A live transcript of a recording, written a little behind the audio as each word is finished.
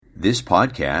This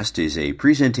podcast is a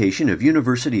presentation of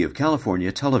University of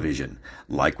California Television.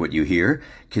 Like what you hear?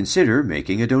 Consider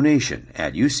making a donation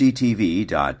at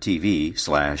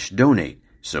uctv.tv/donate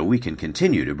so we can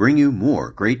continue to bring you more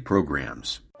great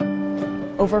programs.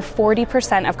 Over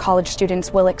 40% of college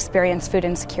students will experience food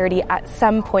insecurity at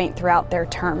some point throughout their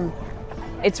term.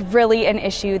 It's really an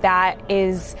issue that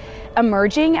is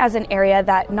emerging as an area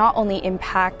that not only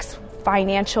impacts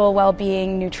financial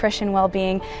well-being, nutrition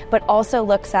well-being, but also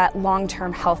looks at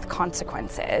long-term health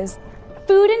consequences.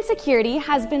 Food insecurity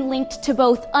has been linked to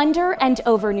both under and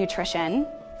overnutrition,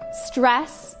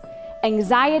 stress,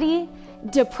 anxiety,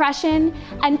 depression,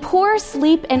 and poor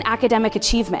sleep and academic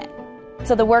achievement.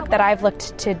 So the work that I've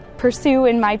looked to pursue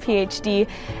in my PhD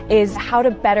is how to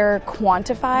better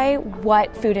quantify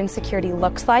what food insecurity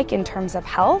looks like in terms of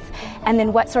health, and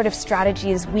then what sort of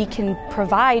strategies we can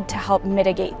provide to help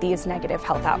mitigate these negative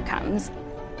health outcomes.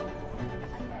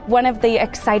 One of the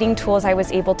exciting tools I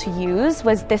was able to use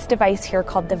was this device here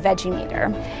called the veggie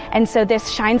meter. And so this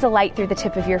shines a light through the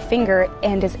tip of your finger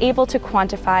and is able to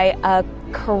quantify a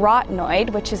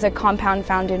carotenoid, which is a compound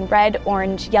found in red,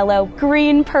 orange, yellow,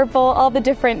 green, purple, all the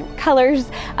different colors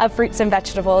of fruits and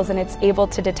vegetables, and it's able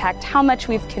to detect how much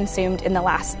we've consumed in the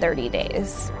last 30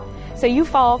 days. So you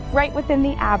fall right within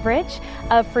the average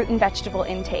of fruit and vegetable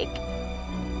intake.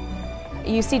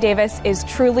 UC Davis is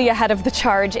truly ahead of the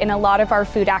charge in a lot of our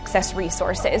food access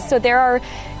resources. So there are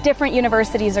different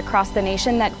universities across the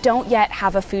nation that don't yet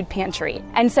have a food pantry.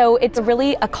 And so it's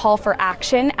really a call for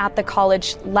action at the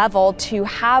college level to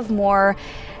have more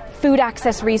food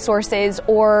access resources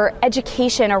or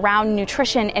education around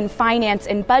nutrition and finance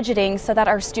and budgeting so that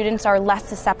our students are less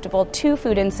susceptible to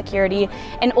food insecurity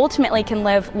and ultimately can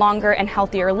live longer and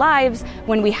healthier lives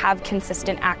when we have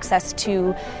consistent access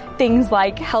to things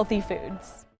like healthy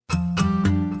foods.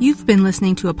 You've been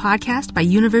listening to a podcast by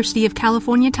University of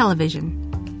California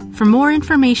Television. For more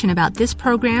information about this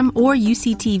program or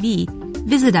UCTV,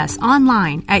 visit us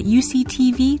online at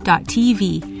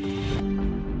uctv.tv.